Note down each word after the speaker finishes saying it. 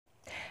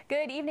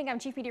Good evening. I'm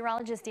Chief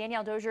Meteorologist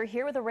Danielle Dozier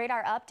here with a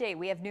radar update.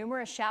 We have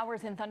numerous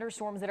showers and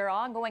thunderstorms that are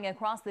ongoing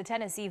across the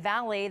Tennessee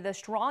Valley. The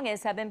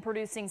strongest have been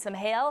producing some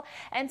hail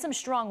and some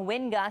strong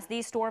wind gusts.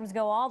 These storms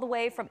go all the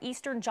way from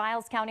eastern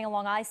Giles County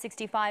along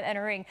I-65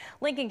 entering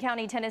Lincoln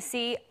County,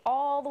 Tennessee,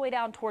 all the way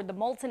down toward the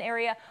Moulton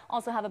area.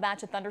 Also have a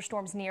batch of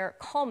thunderstorms near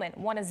Coleman.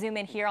 Want to zoom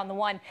in here on the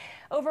one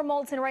over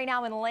Moulton right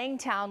now in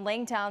Langtown.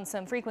 Langtown,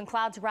 some frequent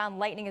clouds around,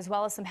 lightning, as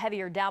well as some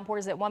heavier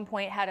downpours. At one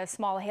point had a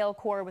small hail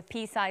core with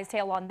pea-sized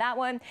hail on that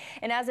one.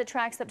 And as it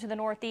tracks up to the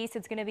northeast,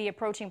 it's going to be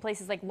approaching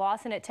places like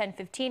Lawson at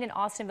 10:15 and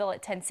Austinville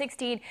at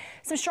 10:16.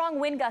 Some strong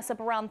wind gusts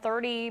up around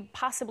 30,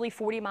 possibly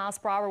 40 miles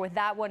per hour with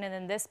that one. And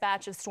then this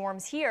batch of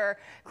storms here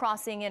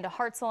crossing into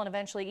Hartselle and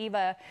eventually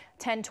Eva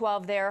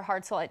 10:12 there.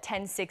 Hartselle at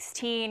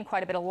 10:16.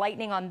 Quite a bit of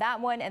lightning on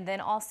that one. And then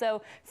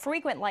also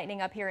frequent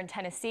lightning up here in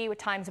Tennessee with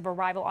times of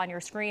arrival on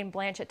your screen.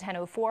 Blanche at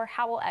 10:04,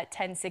 Howell at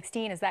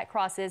 10:16 as that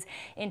crosses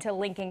into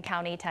Lincoln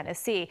County,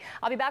 Tennessee.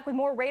 I'll be back with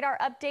more radar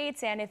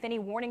updates, and if any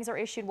warnings are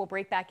issued, we'll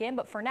break back in.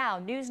 But for now,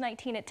 News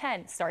 19 at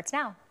 10 starts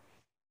now.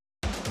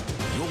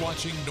 You're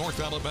watching North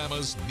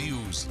Alabama's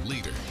news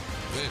leader.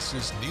 This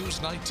is News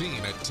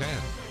 19 at 10.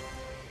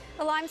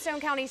 The Limestone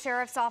County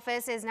Sheriff's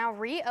Office is now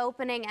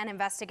reopening an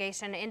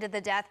investigation into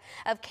the death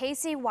of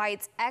Casey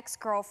White's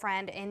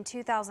ex-girlfriend in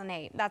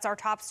 2008. That's our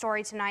top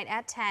story tonight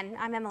at 10.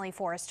 I'm Emily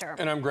Forrester.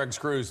 And I'm Greg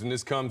Screws, and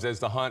this comes as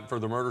the hunt for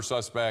the murder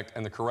suspect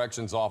and the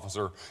corrections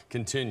officer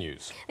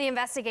continues. The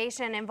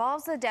investigation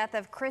involves the death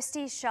of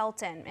Christy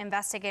Shelton.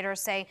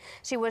 Investigators say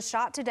she was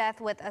shot to death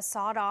with a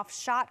sawed-off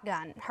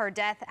shotgun. Her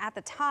death at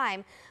the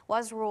time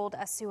was ruled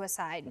a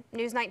suicide.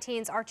 News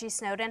 19's Archie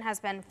Snowden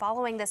has been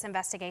following this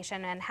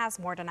investigation and has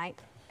more tonight.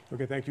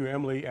 Okay, thank you,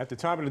 Emily. At the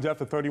time of the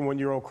death of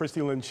 31-year-old Christy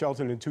Lynn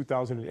Shelton in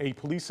 2008,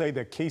 police say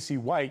that Casey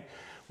White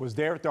was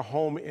there at the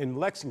home in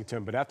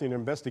Lexington, but after an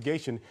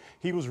investigation,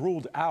 he was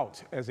ruled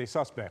out as a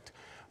suspect.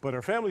 But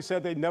her family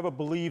said they never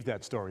believed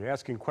that story,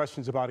 asking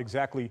questions about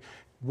exactly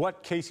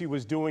what Casey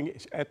was doing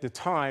at the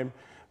time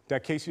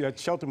that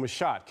Shelton was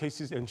shot.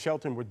 Casey and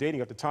Shelton were dating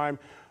at the time.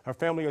 Her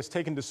family has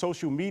taken to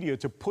social media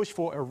to push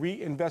for a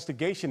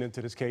reinvestigation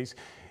into this case.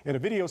 In a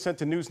video sent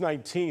to News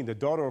 19, the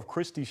daughter of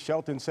Christy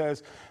Shelton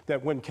says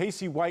that when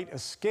Casey White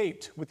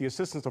escaped with the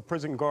assistance of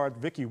prison guard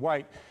Vicky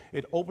White,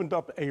 it opened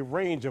up a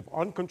range of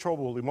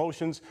uncontrollable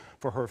emotions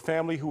for her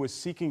family, who is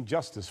seeking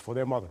justice for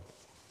their mother.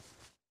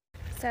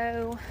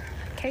 So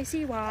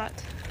Casey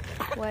White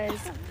was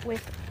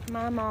with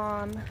my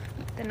mom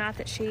the night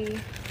that she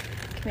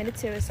committed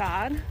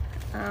suicide.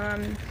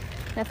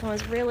 Nothing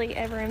was really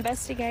ever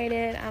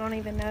investigated. I don't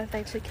even know if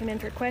they took him in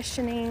for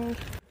questioning.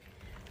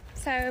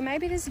 So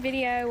maybe this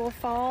video will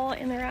fall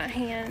in the right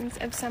hands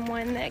of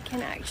someone that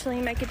can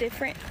actually make a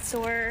difference,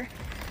 or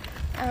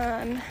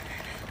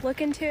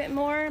look into it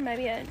more,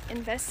 maybe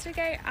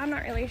investigate. I'm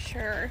not really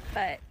sure,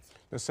 but.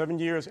 Now, 7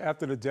 years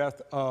after the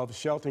death of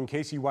Shelton,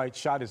 Casey White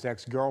shot his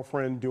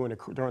ex-girlfriend during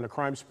a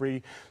crime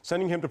spree,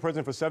 sending him to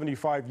prison for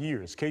 75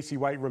 years. Casey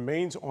White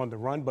remains on the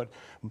run, but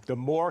the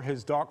more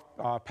his dark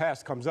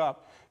past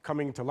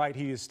coming to light,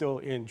 he is still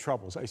in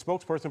trouble. So a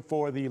spokesperson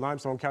for the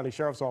Limestone County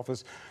Sheriff's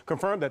Office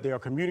confirmed that they are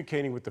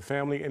communicating with the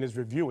family and is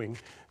reviewing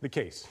the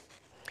case.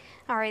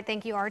 All right,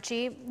 thank you,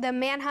 Archie. The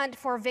manhunt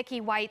for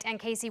Vicky White and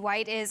Casey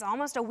White is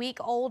almost a week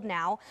old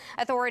now.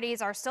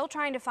 Authorities are still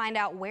trying to find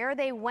out where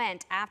they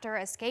went after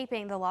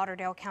escaping the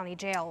Lauderdale County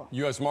Jail.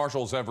 U.S.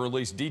 Marshals have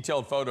released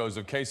detailed photos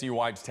of Casey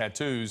White's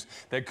tattoos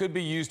that could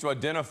be used to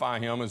identify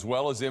him, as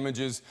well as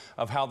images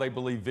of how they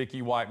believe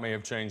Vicky White may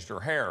have changed her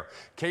hair.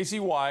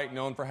 Casey White,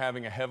 known for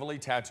having a heavily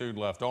tattooed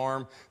left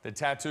arm, the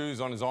tattoos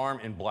on his arm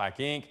in black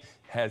ink,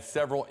 has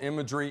several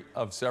imagery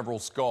of several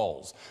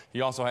skulls. He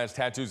also has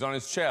tattoos on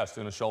his chest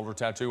and a shoulder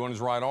tattoo on his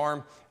right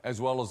arm,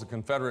 as well as a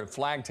Confederate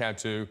flag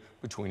tattoo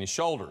between his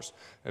shoulders.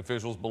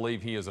 Officials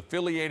believe he is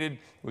affiliated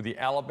with the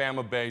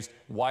Alabama-based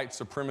white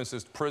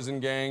supremacist prison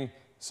gang,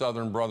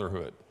 Southern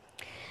Brotherhood.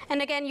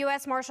 And again,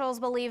 U.S.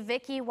 Marshals believe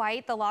Vicky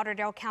White, the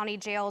Lauderdale County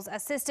Jail's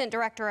Assistant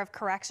Director of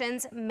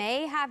Corrections,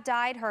 may have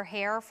dyed her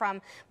hair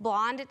from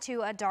blonde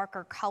to a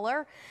darker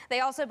color. They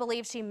also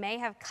believe she may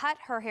have cut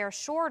her hair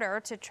shorter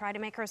to try to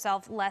make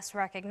herself less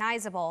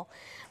recognizable.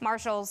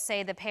 Marshals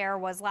say the pair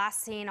was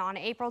last seen on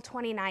April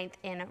 29th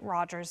in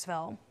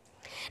Rogersville.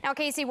 Now,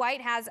 Casey White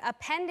has a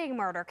pending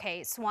murder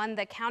case, one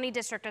the county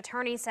district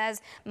attorney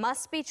says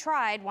must be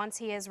tried once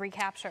he is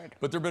recaptured.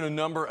 But there have been a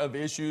number of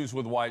issues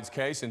with White's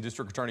case, and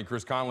District Attorney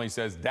Chris Connolly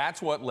says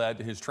that's what led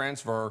to his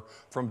transfer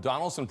from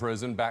Donaldson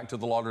Prison back to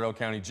the Lauderdale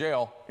County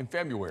Jail in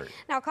February.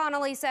 Now,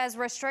 Connolly says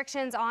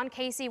restrictions on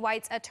Casey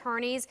White's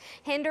attorneys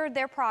hindered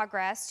their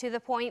progress to the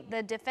point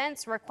the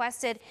defense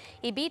requested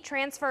he be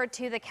transferred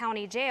to the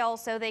county jail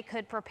so they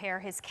could prepare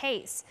his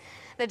case.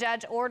 The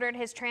judge ordered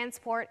his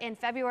transport in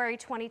February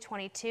 2022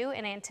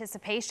 in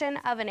anticipation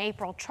of an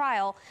April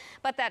trial,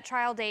 but that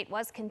trial date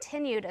was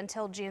continued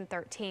until June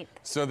 13th.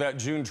 So that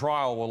June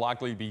trial will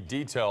likely be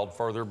detailed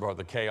further by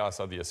the chaos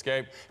of the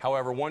escape.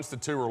 However, once the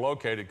two are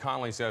located,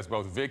 Connolly says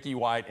both Vicky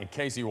White and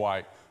Casey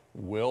White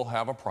will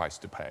have a price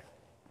to pay.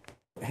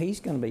 He's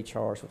going to be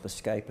charged with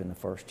escape in the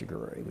first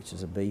degree, which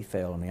is a B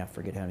felony. I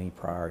forget how many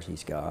priors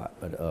he's got,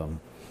 but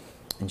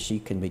and she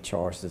can be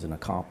charged as an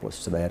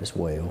accomplice to that as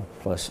well.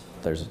 Plus,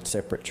 there's a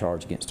separate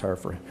charge against her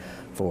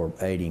for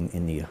aiding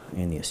in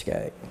the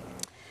escape.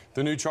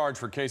 The new charge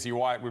for Casey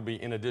White would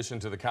be in addition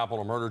to the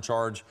capital murder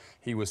charge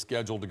he was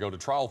scheduled to go to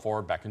trial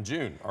for back in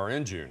June.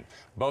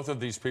 Both of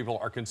these people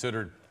are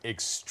considered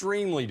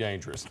extremely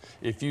dangerous.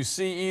 If you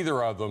see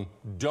either of them,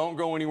 don't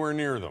go anywhere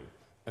near them.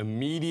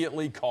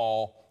 Immediately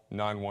call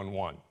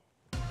 911.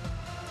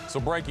 So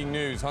breaking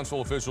news,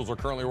 Huntsville officials are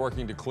currently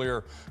working to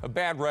clear a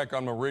bad wreck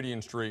on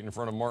Meridian Street in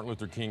front of Martin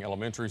Luther King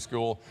Elementary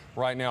School.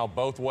 Right now,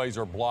 both ways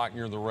are blocked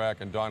near the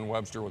wreck, and Don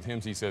Webster with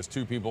HIMSI says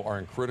 2 people are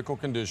in critical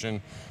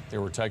condition. They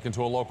were taken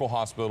to a local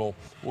hospital.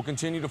 We'll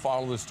continue to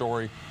follow this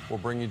story. We'll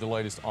bring you the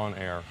latest on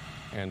air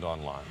and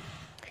online.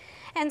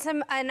 And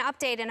an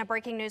update in a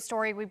breaking news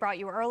story we brought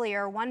you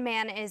earlier. One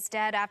man is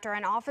dead after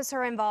an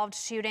officer-involved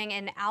shooting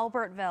in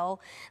Albertville.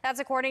 That's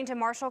according to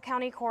Marshall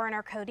County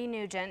Coroner Cody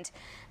Nugent.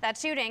 That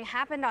shooting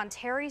happened on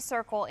Terry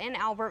Circle in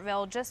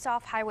Albertville, just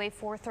off Highway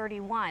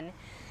 431.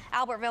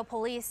 Albertville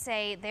police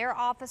say their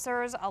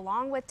officers,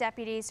 along with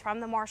deputies from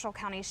the Marshall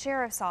County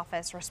Sheriff's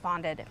Office,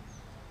 responded.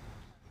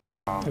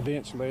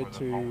 Events led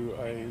to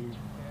a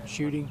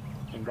shooting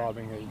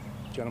involving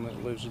a gentleman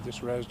that lives at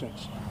this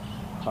residence.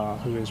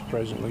 Who is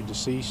presently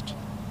deceased.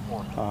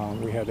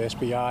 We have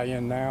SBI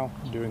in now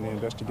doing the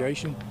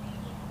investigation,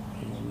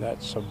 and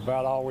that's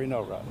about all we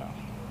know right now.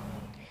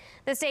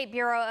 The State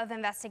Bureau of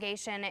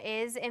Investigation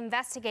is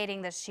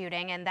investigating this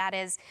shooting, and that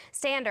is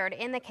standard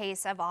in the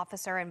case of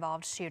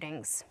officer-involved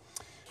shootings.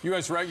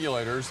 U.S.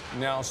 regulators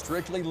now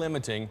strictly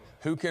limiting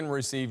who can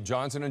receive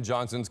Johnson &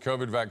 Johnson's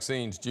COVID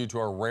vaccines due to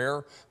a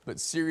rare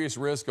but serious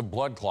risk of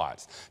blood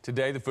clots.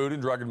 Today, the Food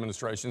and Drug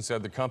Administration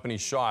said the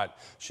company's shot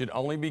should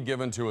only be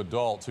given to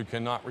adults who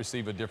cannot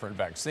receive a different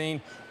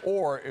vaccine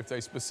or if they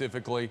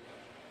specifically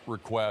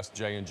request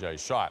J&J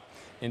shot.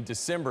 In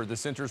December, the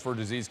Centers for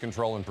Disease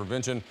Control and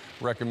Prevention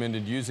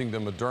recommended using the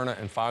Moderna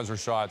and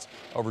Pfizer shots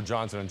over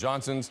Johnson &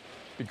 Johnson's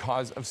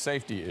because of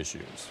safety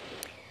issues.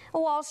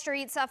 Wall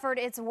Street suffered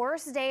its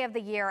worst day of the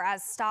year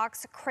as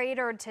stocks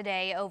cratered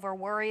today over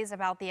worries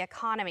about the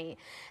economy.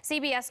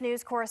 CBS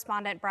News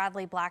correspondent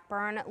Bradley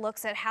Blackburn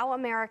looks at how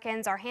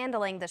Americans are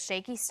handling the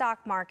shaky stock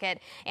market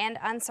and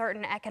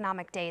uncertain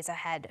economic days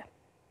ahead.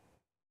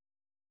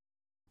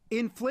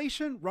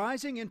 Inflation,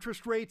 rising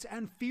interest rates,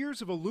 and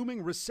fears of a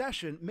looming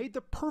recession made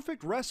the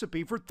perfect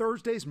recipe for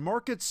Thursday's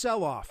market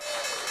sell-off.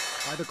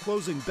 By the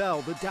closing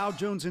bell, the Dow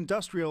Jones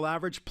Industrial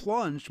Average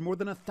plunged more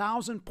than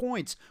 1,000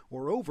 points,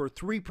 or over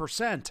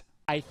 3%.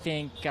 I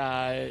think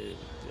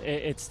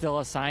it's still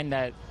a sign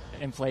that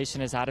inflation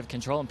is out of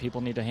control and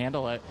people need to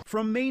handle it.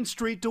 From Main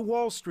Street to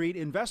Wall Street,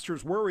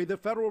 investors worry the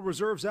Federal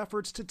Reserve's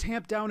efforts to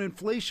tamp down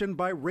inflation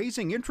by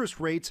raising interest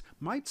rates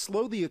might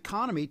slow the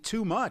economy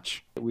too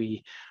much.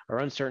 We are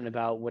uncertain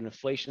about what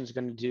inflation is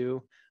going to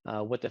do,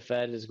 what the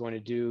Fed is going to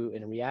do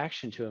in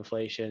reaction to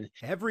inflation.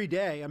 Every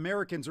day,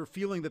 Americans are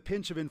feeling the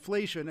pinch of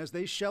inflation as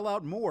they shell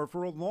out more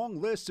for a long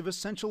list of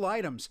essential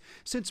items.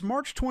 Since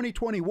March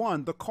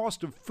 2021, the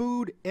cost of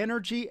food,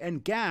 energy,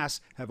 and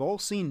gas have all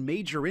seen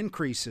major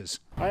increases.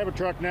 I have a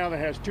truck now that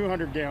has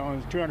 200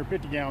 gallons,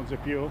 250 gallons of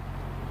fuel.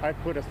 I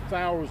put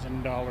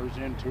 $1,000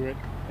 into it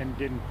and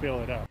didn't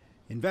fill it up.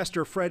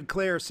 Investor Fred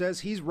Clare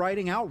says he's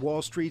riding out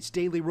Wall Street's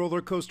daily roller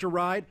coaster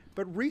ride,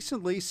 but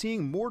recently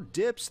seeing more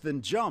dips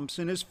than jumps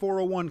in his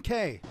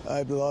 401k.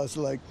 I've lost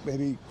like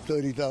maybe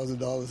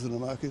 $30,000 in the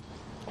market.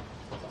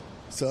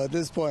 So at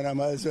this point, I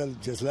might as well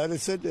just let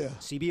it sit there.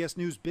 CBS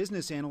News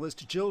business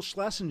analyst Jill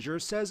Schlesinger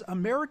says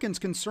Americans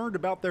concerned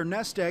about their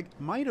nest egg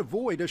might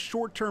avoid a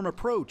short-term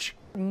approach.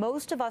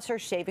 Most of us are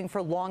saving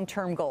for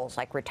long-term goals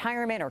like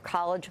retirement or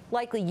college,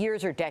 likely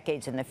years or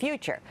decades in the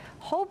future.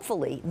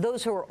 Hopefully,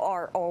 those who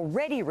are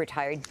already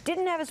retired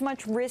didn't have as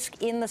much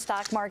risk in the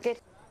stock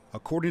market.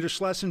 According to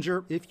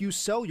Schlesinger, if you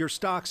sell your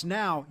stocks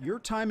now, you're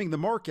timing the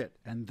market.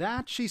 And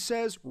that, she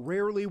says,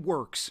 rarely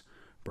works.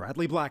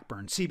 Bradley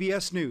Blackburn,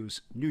 CBS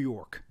News, New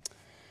York.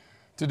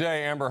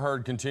 Today, Amber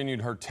Heard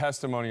continued her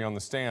testimony on the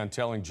stand,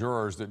 telling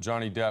jurors that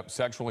Johnny Depp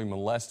sexually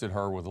molested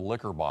her with a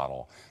liquor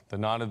bottle. The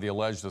night of the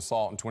alleged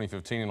assault in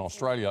 2015 in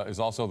Australia is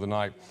also the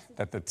night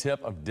that the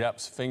tip of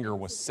Depp's finger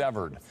was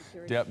severed.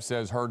 Depp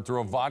says Heard threw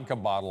a vodka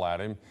bottle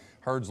at him.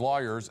 Heard's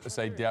lawyers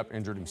say Depp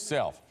injured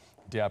himself.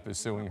 Depp is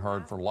suing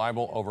Heard for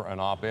libel over an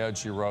op-ed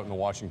she wrote in the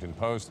Washington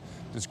Post,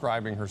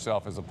 describing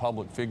herself as a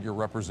public figure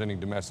representing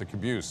domestic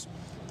abuse.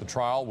 The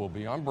trial will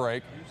be on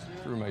break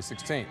through May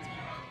 16th.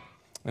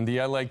 And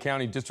the LA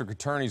County District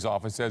Attorney's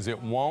Office says it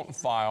won't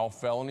file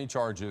felony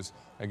charges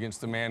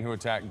against the man who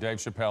attacked Dave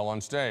Chappelle on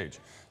stage.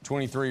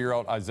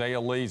 23-year-old Isaiah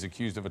Lee is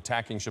accused of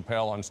attacking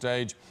Chappelle on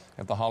stage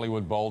at the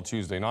Hollywood Bowl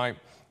Tuesday night.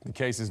 The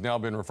case has now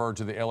been referred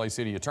to the LA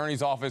City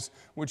Attorney's Office,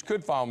 which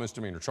could file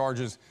misdemeanor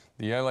charges.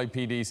 The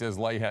LAPD says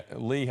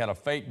Lee had a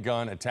fake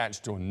gun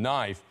attached to a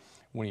knife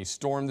when he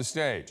stormed the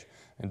stage.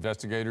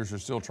 Investigators are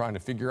still trying to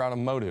figure out a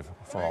motive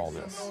for all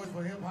this.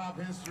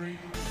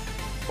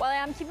 Well,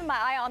 I'm keeping my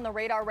eye on the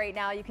radar right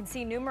now. You can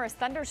see numerous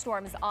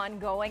thunderstorms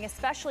ongoing,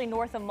 especially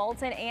north of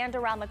Moulton and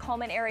around the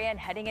Coleman area and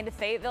heading into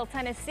Fayetteville,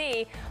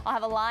 Tennessee. I'll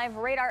have a live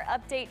radar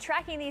update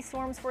tracking these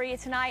storms for you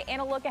tonight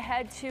and a look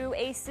ahead to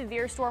a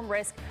severe storm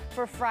risk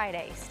for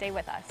Friday. Stay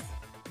with us.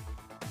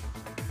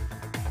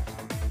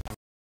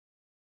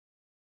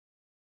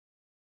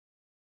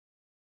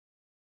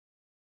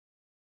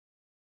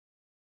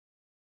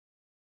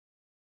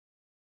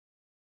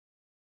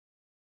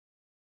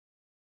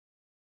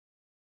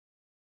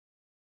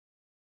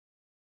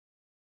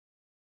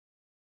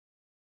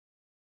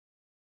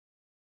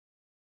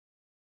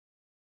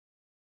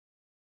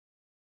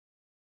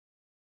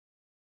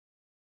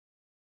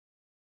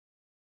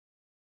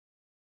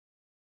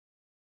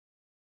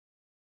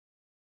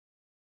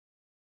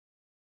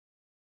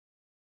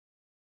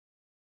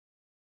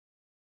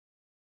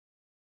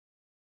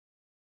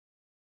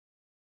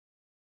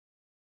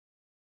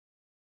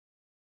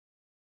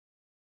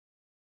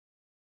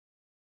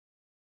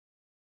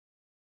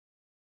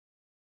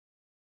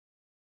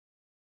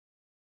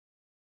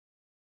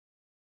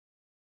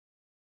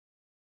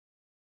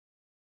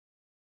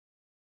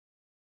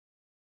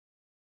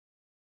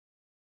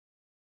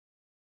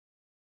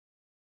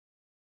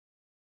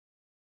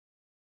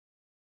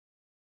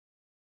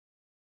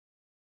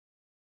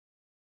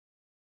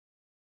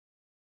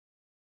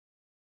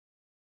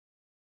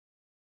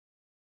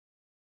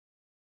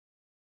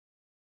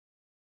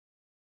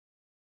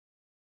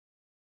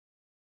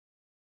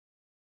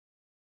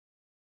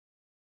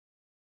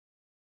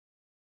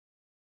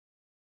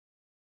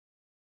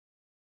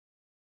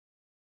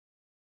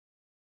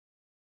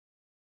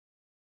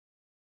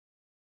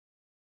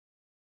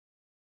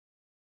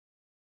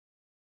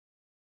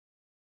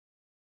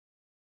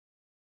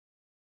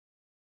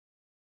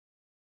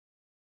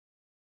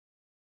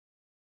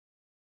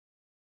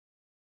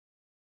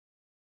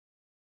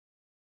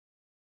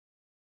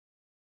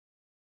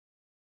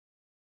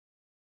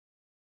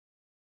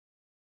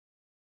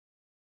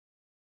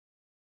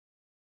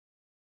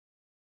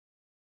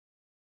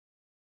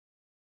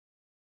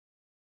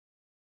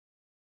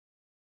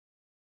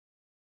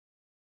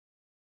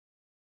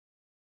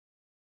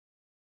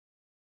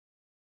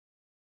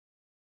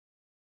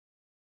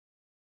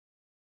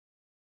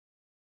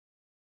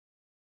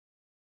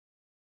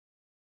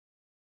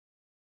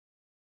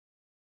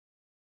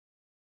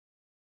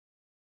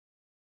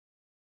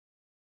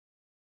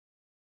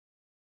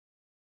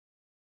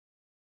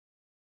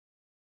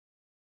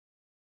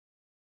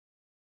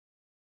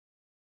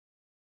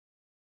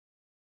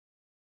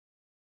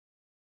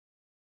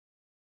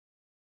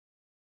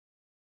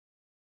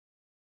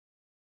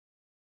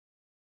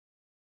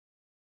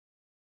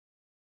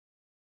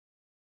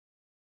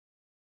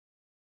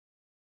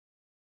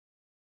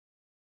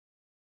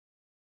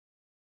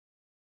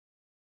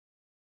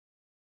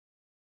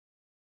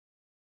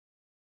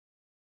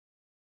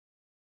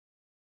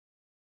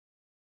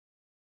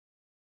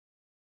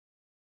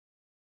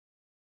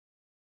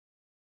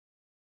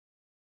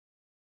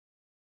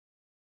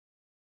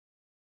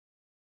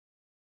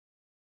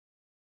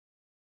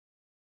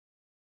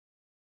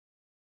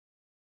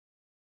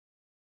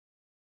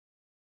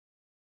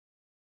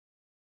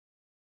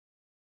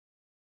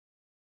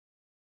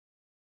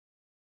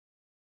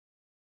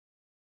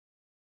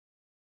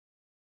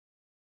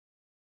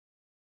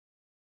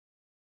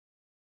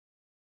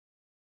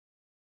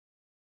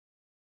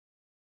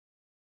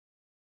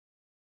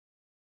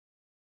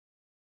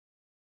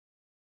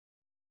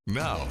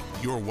 Now,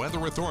 your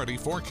Weather Authority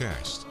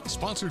forecast,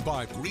 sponsored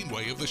by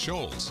Greenway of the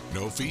Shoals.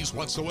 No fees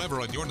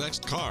whatsoever on your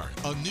next car.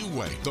 A new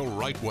way, the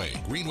right way.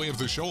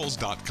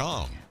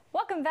 GreenwayoftheShoals.com.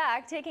 Welcome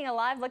back. Taking a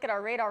live look at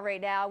our radar right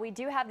now. We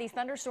do have these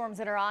thunderstorms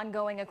that are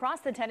ongoing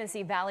across the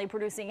Tennessee Valley,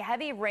 producing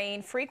heavy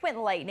rain, frequent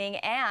lightning,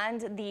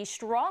 and the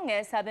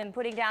strongest have been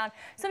putting down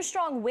some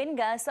strong wind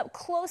gusts up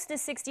close to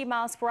 60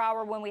 miles per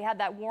hour when we had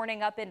that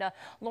warning up into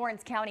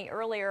Lawrence County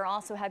earlier.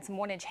 Also had some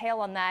 1-inch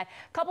hail on that.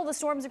 A couple of the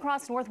storms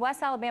across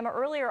northwest Alabama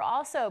earlier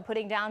also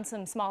putting down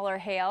some smaller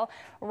hail.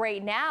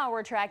 Right now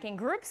we're tracking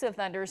groups of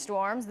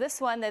thunderstorms.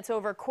 This one that's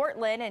over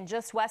Cortland and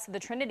just west of the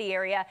Trinity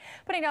area,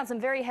 putting down some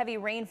very heavy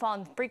rainfall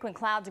and frequent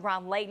clouds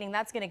around lightning.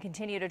 That's going to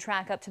continue to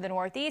track up to the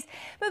northeast,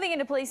 moving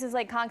into places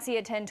like Coxie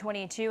at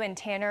 1022 and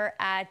Tanner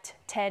at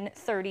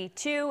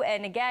 1032.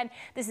 And again,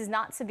 this is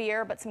not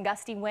severe, but some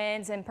gusty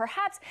winds and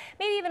perhaps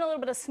maybe even a little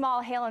bit of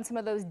small hail on some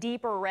of those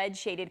deeper red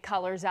shaded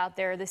colors out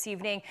there this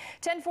evening.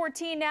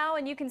 1014 now,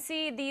 and you can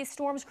see these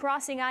storms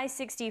crossing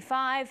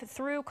I-65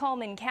 through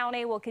Coleman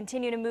County. Will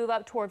continue to move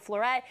up toward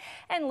Florette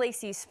and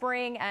Lacey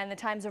Spring, and the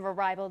times of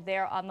arrival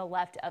there on the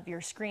left of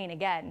your screen.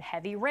 Again,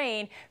 heavy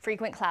rain,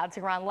 frequent clouds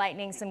around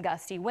lightning, some gusts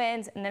gusty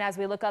winds. And then as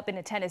we look up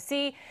into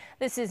Tennessee,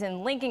 this is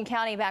in Lincoln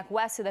County back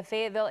west of the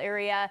Fayetteville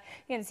area.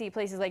 You can see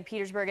places like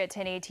Petersburg at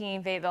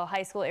 1018, Fayetteville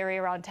High School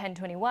area around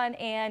 1021,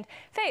 and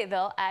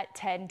Fayetteville at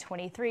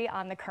 1023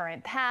 on the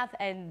current path.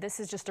 And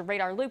this is just a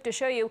radar loop to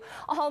show you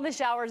all the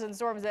showers and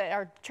storms that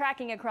are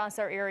tracking across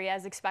our area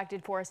as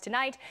expected for us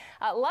tonight.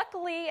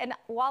 Luckily, and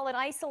while an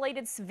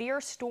isolated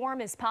severe storm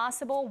is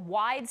possible,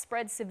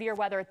 widespread severe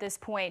weather at this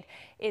point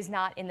is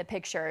not in the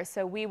picture.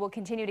 So we will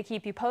continue to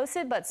keep you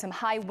posted, but some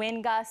high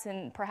wind gusts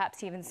and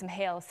perhaps even some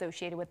hail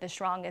associated with the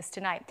strongest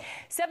tonight.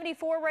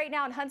 74 right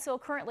now in Huntsville,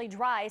 currently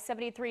dry.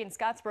 73 in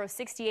Scottsboro,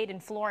 68 in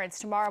Florence.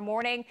 Tomorrow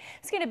morning,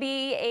 it's going to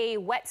be a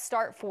wet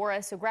start for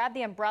us, so grab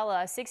the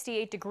umbrella.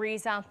 68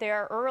 degrees out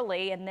there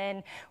early, and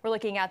then we're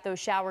looking at those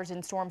showers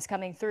and storms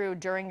coming through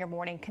during your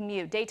morning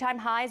commute. Daytime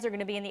highs are going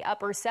to be in the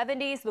upper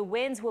 70s. The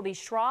winds will be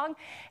strong,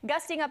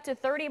 gusting up to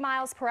 30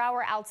 miles per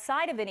hour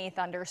outside of any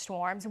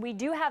thunderstorms. We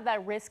do have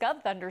that risk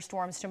of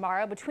thunderstorms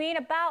tomorrow between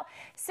about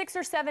 6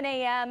 or 7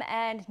 a.m.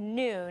 and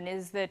noon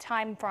is the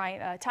time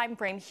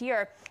frame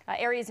here.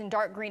 Areas in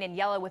dark green and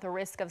yellow with a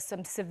risk of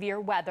some severe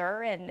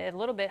weather, and a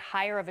little bit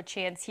higher of a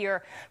chance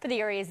here for the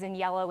areas in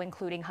yellow,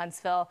 including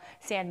Huntsville,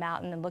 Sand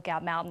Mountain, and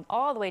Lookout Mountain,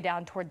 all the way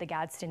down toward the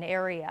Gadsden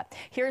area.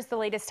 Here's the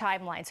latest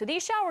timeline. So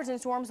these showers and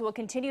storms will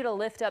continue to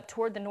lift up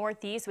toward the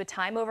northeast with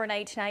time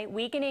overnight tonight,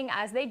 weakening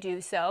as they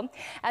do so.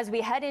 As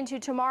we head into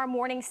tomorrow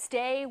morning,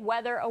 stay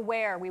weather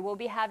aware. We will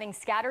be having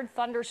scattered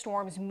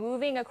thunderstorms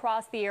moving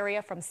across the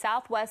area from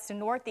southwest to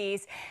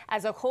northeast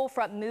as a cold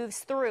front moves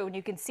through. And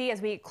you can see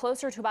as we get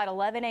closer to about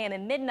 11 a.m.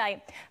 and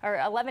midnight, or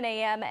 11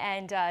 a.m.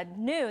 and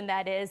noon,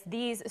 that is,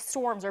 these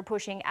storms are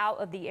pushing out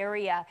of the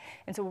area.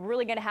 And so we're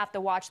really going to have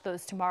to watch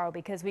those tomorrow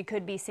because we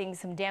could be seeing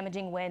some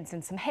damaging winds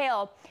and some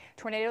hail.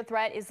 Tornado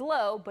threat is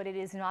low, but it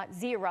is not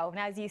zero. And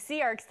as you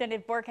see, our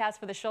extended forecast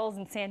for the Shoals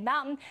and Sand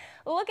Mountain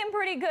looking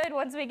pretty good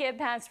once we get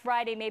past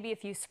Friday. Maybe a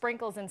few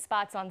sprinkles in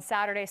spots on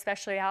Saturday,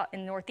 especially out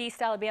in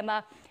northeast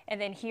Alabama. And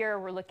then here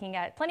we're looking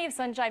at plenty of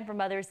sunshine for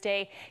Mother's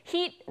Day.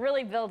 Heat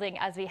really building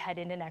as we head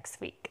into next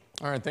week.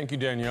 All right, thank you,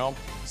 Danielle.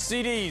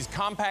 CDs,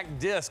 compact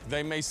disc,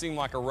 they may seem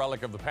like a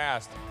relic of the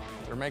past.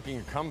 They're making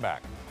a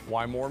comeback.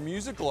 Why more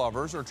music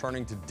lovers are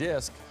turning to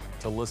disc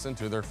to listen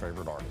to their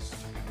favorite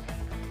artists.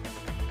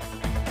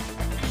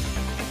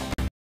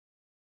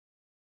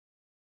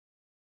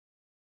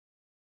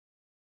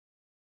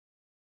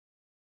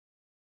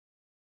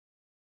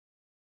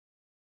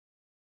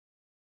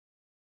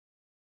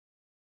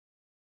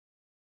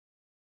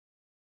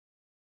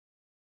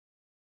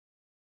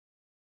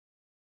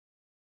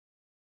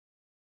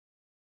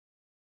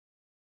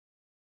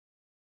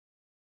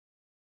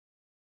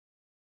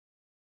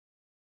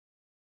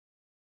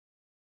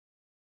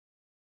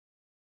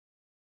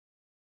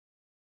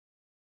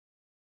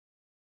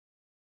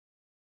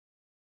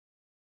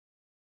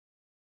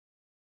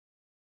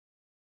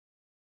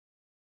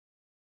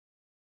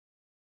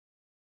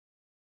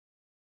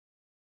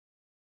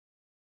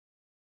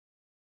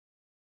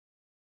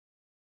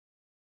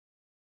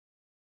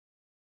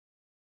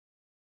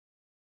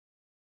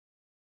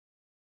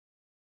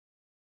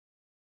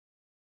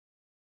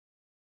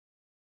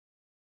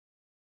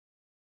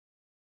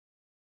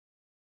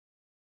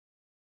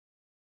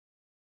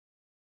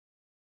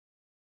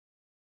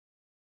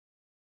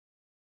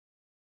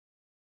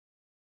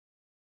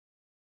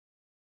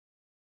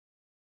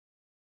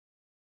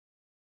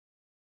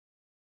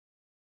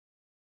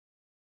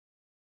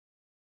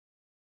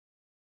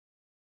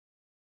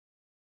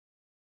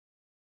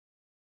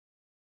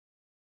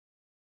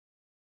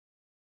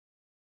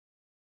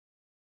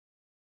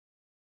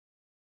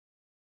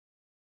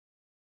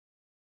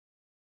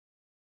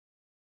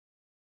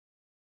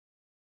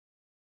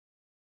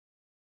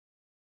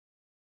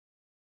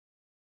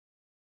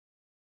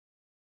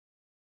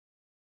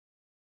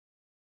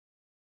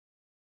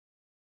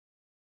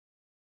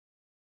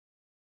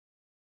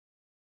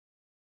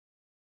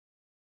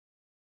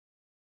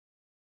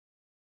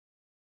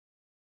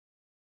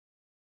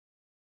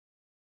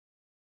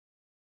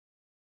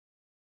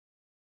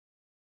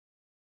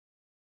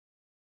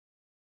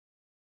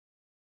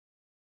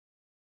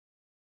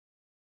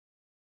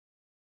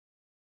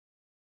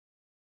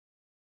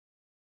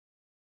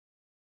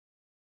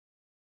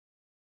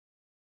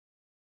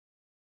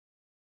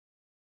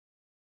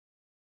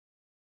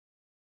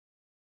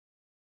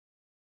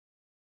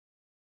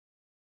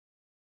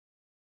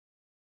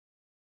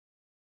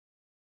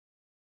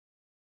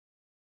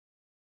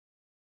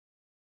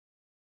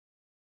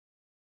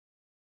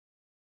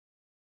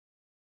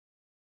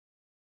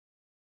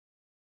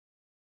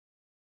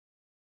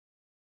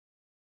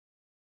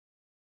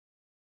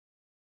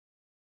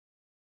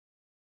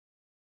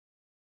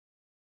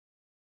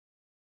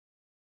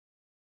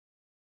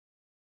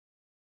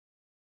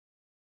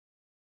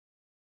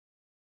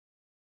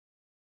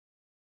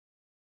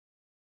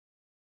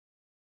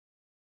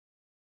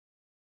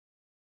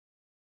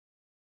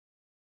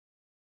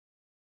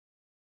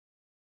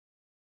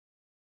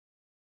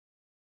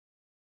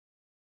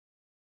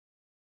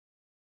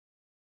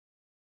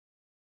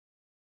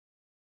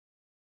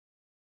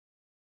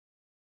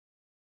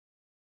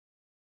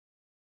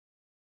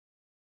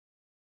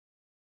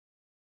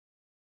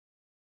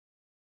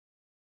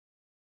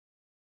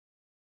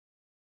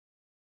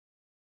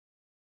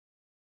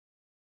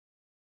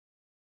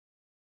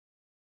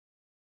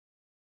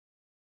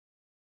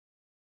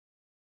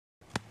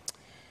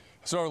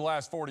 So the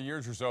last 40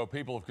 years or so,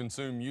 people have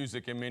consumed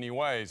music in many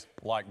ways.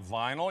 Like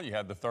vinyl, you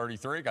had the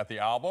 33, got the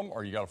album,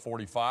 or you got a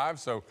 45.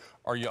 So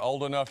are you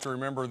old enough to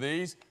remember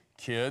these?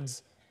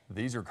 Kids,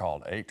 these are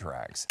called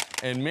 8-tracks.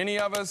 And many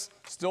of us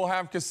still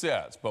have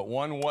cassettes, but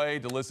one way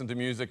to listen to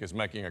music is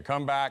making a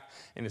comeback.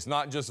 And it's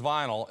not just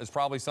vinyl, it's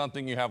probably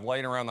something you have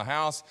laying around the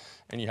house,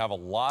 and you have a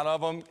lot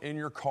of them in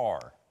your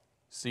car.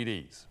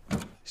 CDs.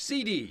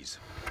 CDs,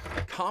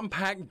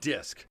 compact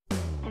disc.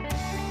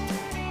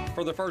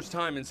 For the first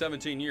time in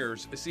 17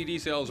 years, CD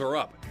sales are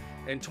up.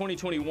 In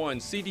 2021,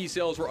 CD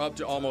sales were up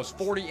to almost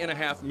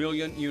 40.5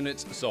 million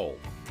units sold.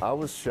 I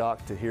was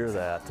shocked to hear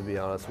that, to be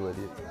honest with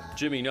you.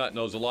 Jimmy Nutt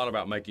knows a lot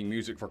about making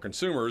music for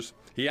consumers.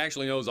 He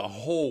actually knows a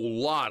whole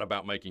lot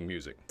about making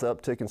music. The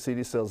uptick in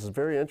CD sales is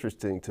very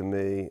interesting to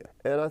me,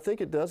 and I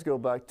think it does go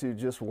back to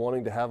just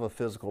wanting to have a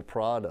physical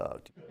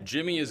product.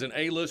 Jimmy is an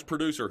A-list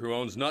producer who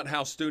owns Nutt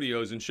House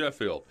Studios in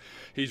Sheffield.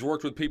 He's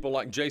worked with people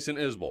like Jason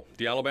Isbell,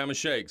 the Alabama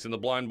Shakes, and the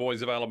Blind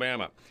Boys of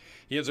Alabama.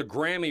 He has a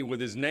Grammy with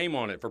his name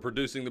on it for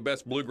producing the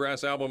best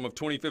bluegrass album of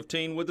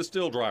 2015 with the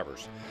Still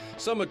Drivers.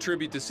 Some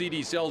attribute the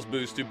CD sales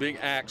boost to big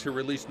acts who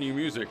released new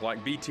music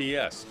like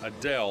BTS,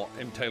 Adele,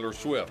 and Taylor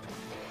Swift.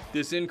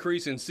 This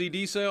increase in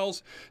CD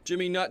sales,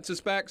 Jimmy Nutt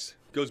suspects,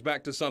 goes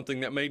back to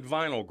something that made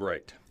vinyl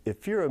great.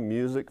 If you're a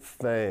music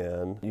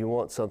fan, you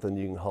want something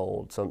you can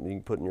hold, something you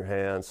can put in your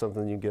hand,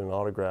 something you can get an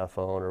autograph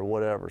on or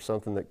whatever,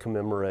 something that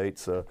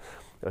commemorates a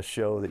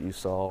show that you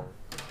saw.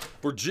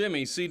 For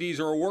Jimmy, CDs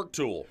are a work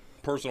tool.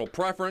 Personal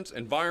preference,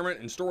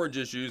 environment, and storage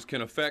issues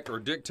can affect or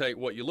dictate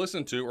what you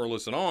listen to or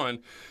listen on,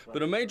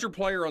 but a major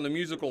player on the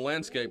musical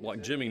landscape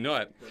like Jimmy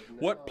Nutt,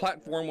 what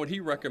platform would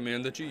he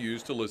recommend that you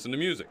use to listen to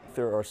music?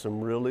 There are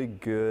some really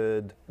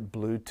good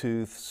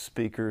Bluetooth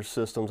speaker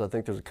systems. I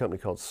think there's a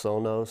company called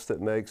Sonos that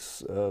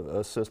makes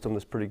a system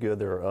that's pretty good.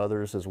 There are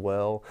others as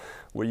well,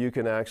 where you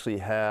can actually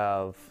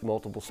have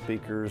multiple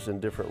speakers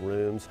in different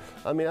rooms.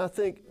 I mean, I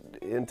think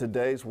in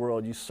today's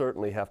world, you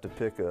certainly have to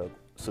pick a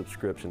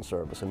subscription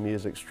service, a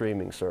music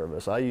streaming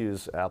service. I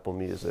use Apple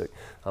Music.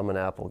 I'm an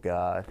Apple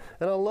guy,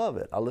 and I love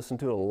it. I listen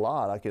to it a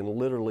lot. I can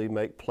literally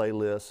make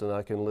playlists, and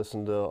I can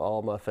listen to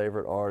all my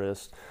favorite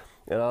artists,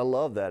 and I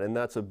love that, and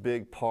that's a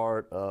big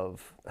part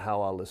of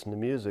how I listen to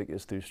music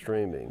is through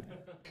streaming.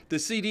 The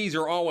CDs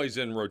are always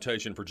in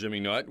rotation for Jimmy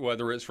Nutt,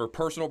 whether it's for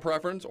personal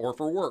preference or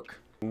for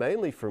work.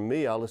 Mainly for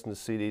me, I listen to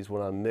CDs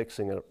when I'm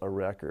mixing a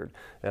record,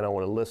 and I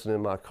want to listen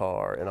in my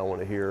car, and I want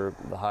to hear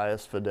the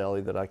highest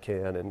fidelity that I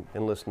can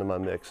and listen to my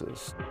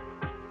mixes.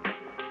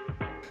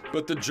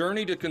 But the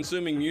journey to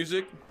consuming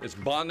music, as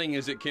bonding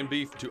as it can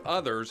be to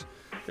others,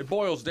 it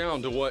boils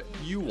down to what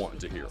you want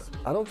to hear.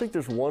 I don't think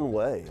there's one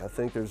way. I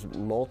think there's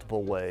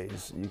multiple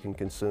ways you can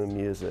consume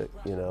music,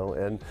 you know,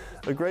 and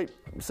a great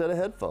set of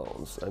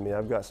headphones. I mean,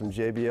 I've got some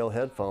JBL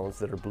headphones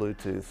that are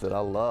Bluetooth that I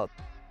love.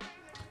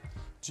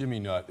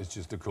 Jimmy Nutt is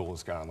just the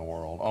coolest guy in the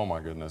world. Oh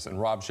my goodness.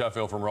 And Rob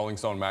Sheffield from Rolling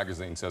Stone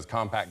magazine says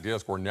compact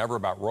discs were never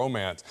about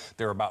romance.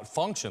 They're about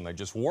function. They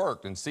just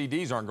worked. And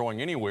CDs aren't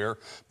going anywhere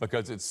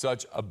because it's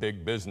such a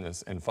big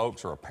business. And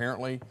folks are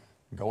apparently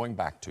going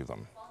back to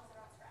them.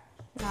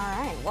 All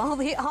right. Well,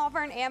 the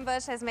Auburn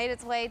ambush has made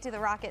its way to the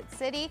Rocket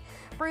City.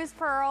 Bruce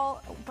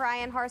Pearl,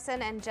 Brian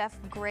Harsin, and Jeff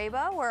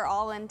Graba were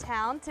all in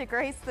town to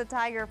grace the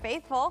Tiger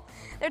faithful.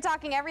 They're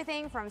talking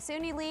everything from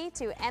Suni Lee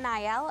to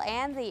NIL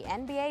and the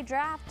NBA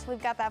draft.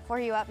 We've got that for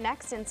you up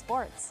next in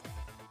sports.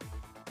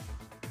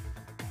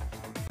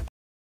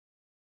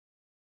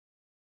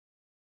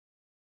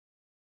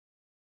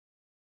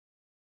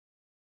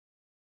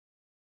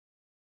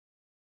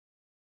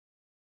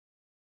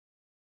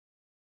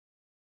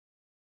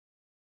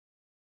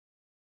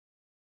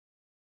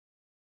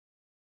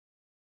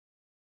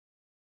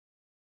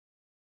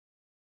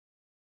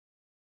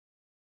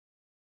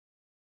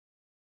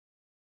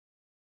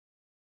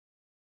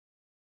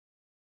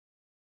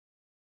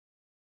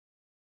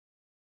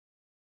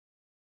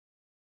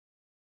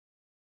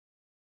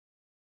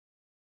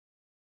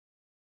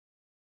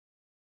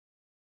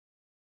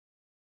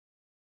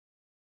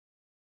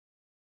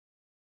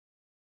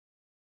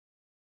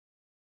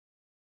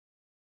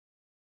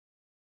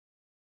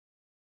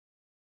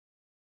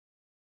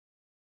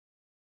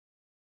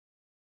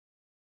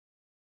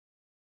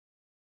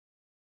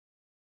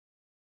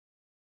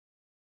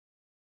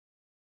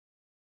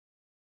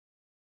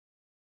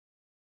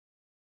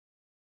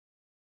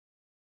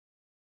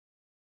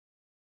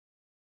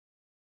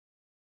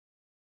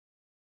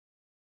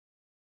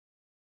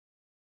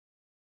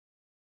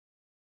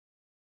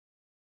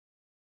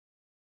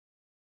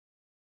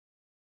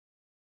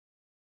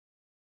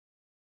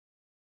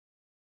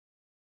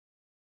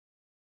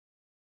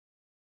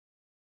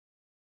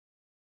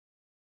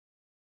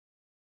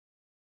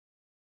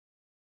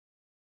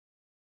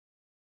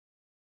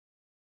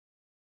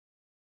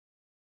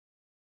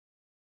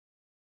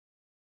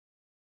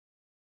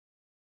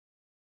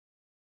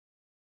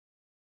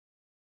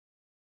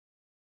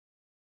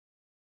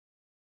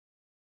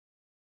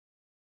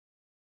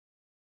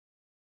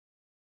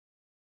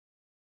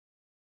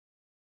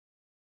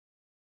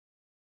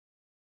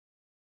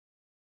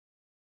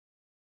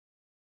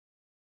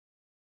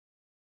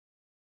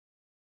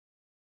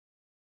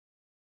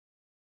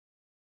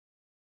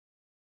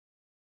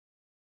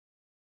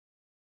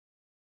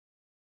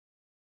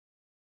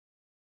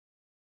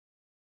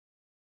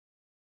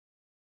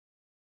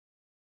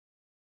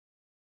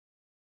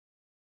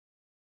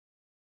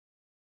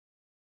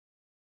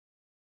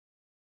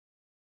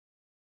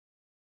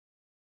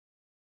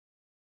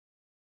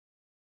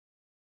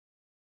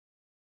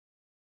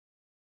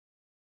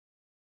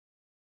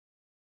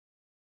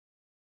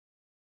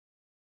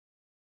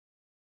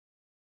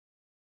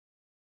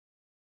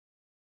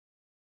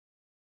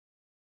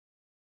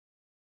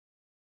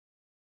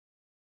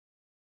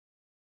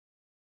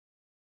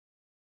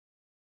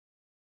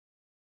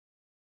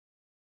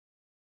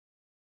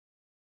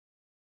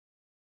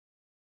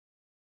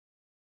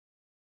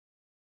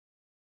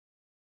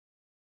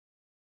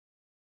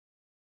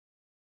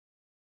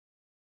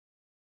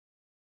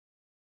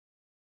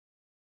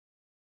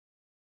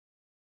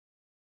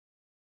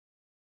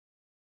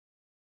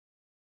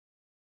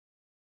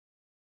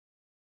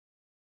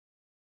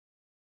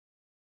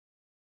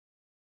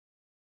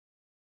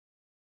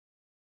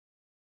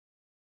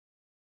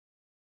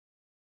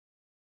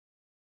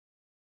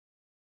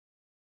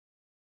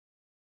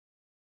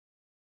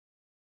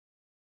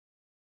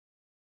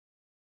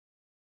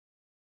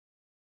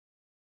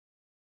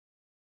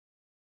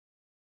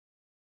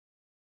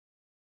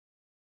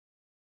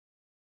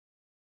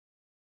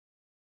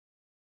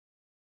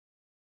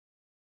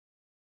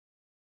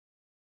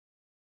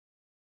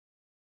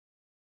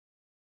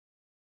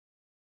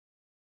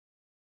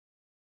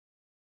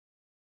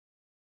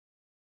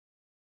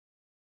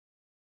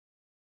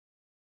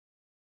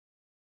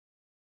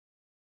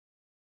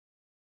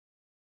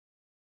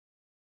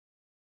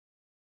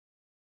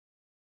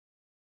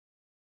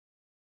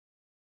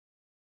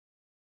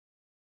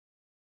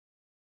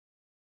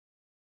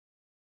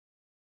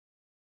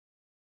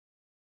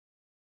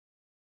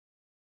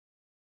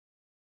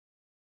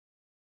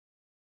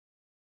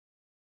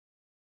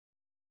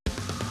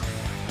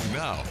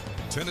 Now,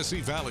 Tennessee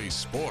Valley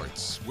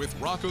Sports with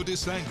Rocco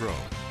DiSangro.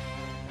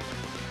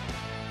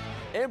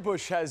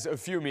 Ambush has a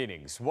few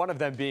meanings, one of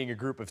them being a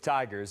group of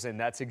tigers, and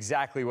that's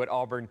exactly what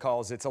Auburn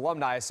calls its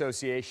Alumni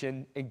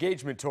Association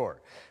Engagement Tour.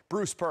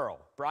 Bruce Pearl,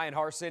 Brian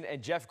Harsin,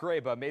 and Jeff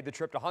Graba made the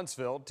trip to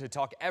Huntsville to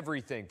talk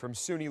everything from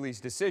Suni Lee's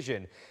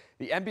decision,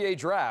 the NBA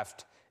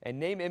draft, and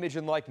name, image,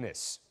 and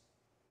likeness.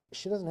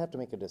 She doesn't have to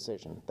make a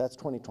decision. That's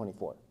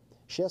 2024.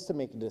 She has to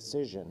make a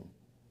decision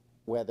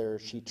whether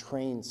she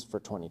trains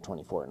for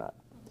 2024 or not.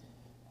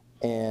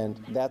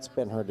 And that's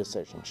been her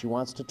decision. She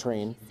wants to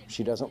train.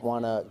 She doesn't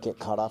want to get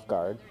caught off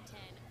guard.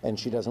 And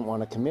she doesn't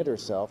want to commit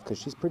herself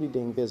because she's pretty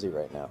dang busy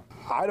right now.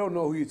 I don't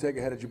know who you take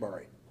ahead of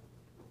Jabari.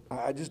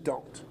 I just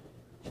don't.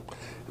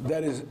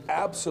 That is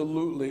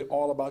absolutely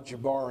all about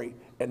Jabari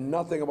and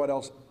nothing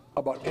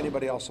about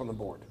anybody else on the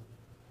board.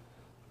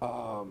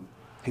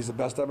 He's the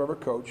best I've ever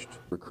coached.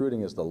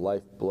 Recruiting is the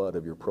lifeblood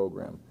of your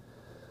program.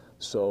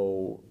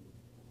 So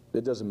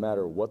it doesn't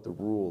matter what the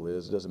rule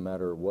is, it doesn't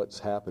matter what's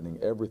happening,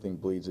 everything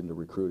bleeds into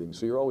recruiting.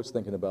 So you're always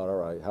thinking about, all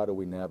right, how do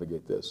we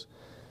navigate this?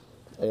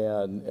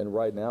 And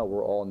right now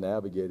we're all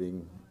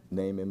navigating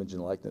name, image,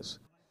 and likeness.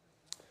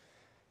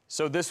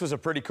 So this was a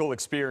pretty cool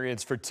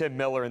experience for Tim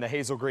Miller and the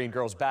Hazel Green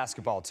girls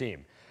basketball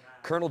team.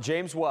 Colonel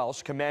James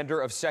Welsh,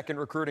 commander of 2nd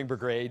Recruiting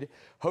Brigade,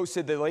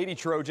 hosted the Lady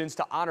Trojans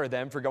to honor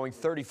them for going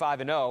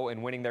 35-0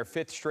 and winning their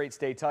 5th straight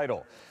state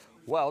title.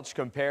 Welch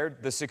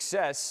compared the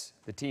success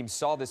the team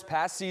saw this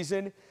past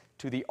season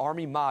to the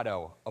Army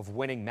motto of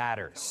winning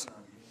matters.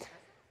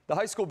 The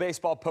high school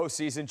baseball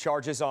postseason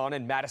charges on,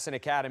 and Madison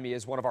Academy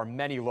is one of our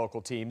many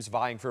local teams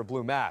vying for a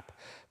blue map.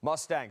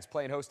 Mustangs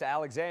playing host to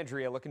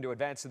Alexandria, looking to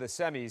advance to the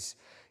semis.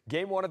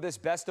 Game 1 of this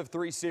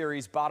best-of-3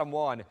 series, bottom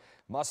 1.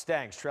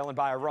 Mustangs trailing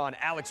by a run.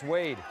 Alex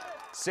Wade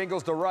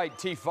singles to right.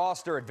 T.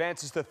 Foster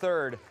advances to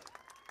 3rd.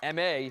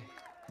 M.A.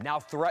 now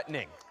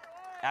threatening.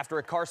 After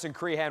a Carson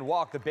Crehan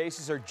walk, the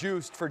bases are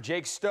juiced for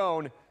Jake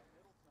Stone.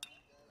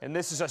 And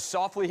this is a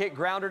softly hit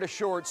grounder to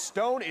short.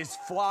 Stone is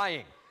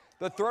flying.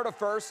 The throw to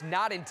first,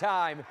 not in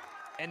time,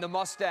 and the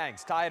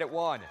Mustangs tie it at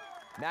 1.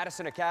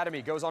 Madison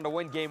Academy goes on to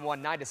win Game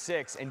 1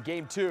 9-6, and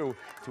Game 2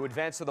 to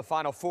advance to the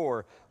Final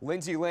Four.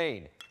 Lindsay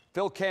Lane,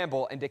 Phil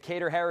Campbell, and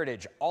Decatur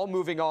Heritage all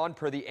moving on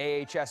per the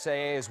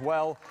AHSAA as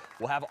well.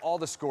 We'll have all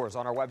the scores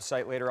on our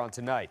website later on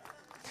tonight.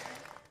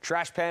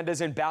 Trash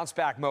Pandas in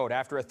bounce-back mode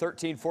after a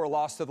 13-4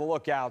 loss to the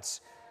Lookouts.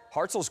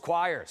 Hartzell's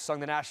Choir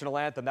sung the national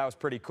anthem. That was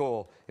pretty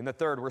cool. In the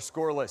 3rd, we're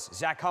scoreless.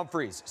 Zach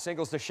Humphreys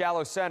singles to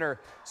shallow center,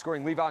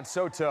 scoring Levon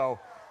Soto.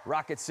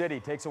 Rocket City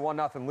takes a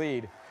 1-0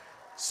 lead.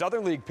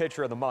 Southern League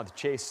Pitcher of the Month,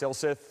 Chase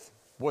Silseth,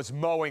 was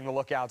mowing the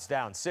Lookouts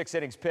down. 6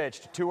 innings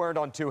pitched, 2 earned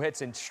on 2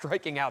 hits, and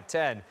striking out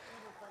 10.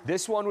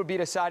 This one would be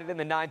decided in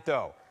the 9th,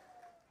 though.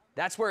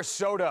 That's where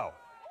Soto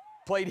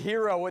played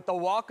hero with the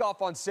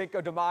walk-off on Cinco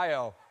de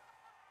Mayo.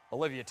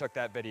 Olivia took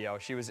that video.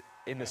 She was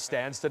in the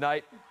stands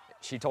tonight.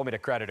 She told me to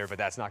credit her, but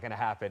that's not going to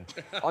happen.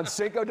 On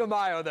Cinco de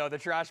Mayo, though, the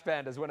Trash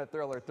Pandas win a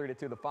thriller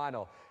 3-2 the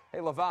final. Hey,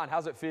 Levon,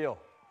 how's it feel?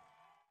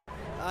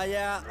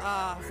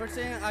 First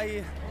thing,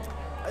 I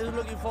was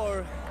looking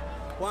for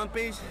one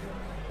pitch,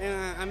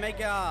 and I make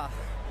a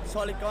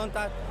solid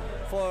contact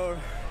for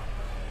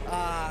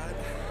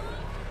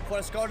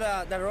score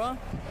the run,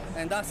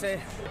 and that's it.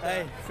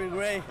 Hey, feel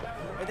great.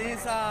 I think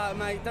it's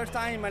my 3rd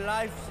time in my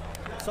life,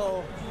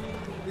 so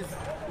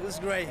it's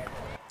great.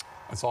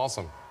 That's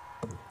awesome.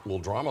 A little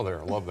drama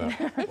there. I love that.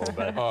 A little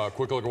bit.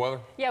 Quick look at weather.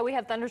 Yeah, we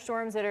have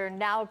thunderstorms that are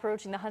now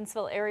approaching the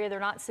Huntsville area. They're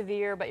not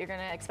severe, but you're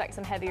going to expect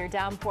some heavier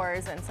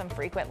downpours and some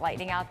frequent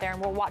lightning out there. And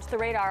we'll watch the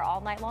radar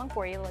all night long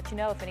for you to let you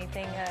know if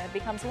anything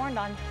becomes warned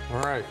on. All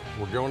right,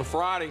 we're going to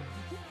Friday.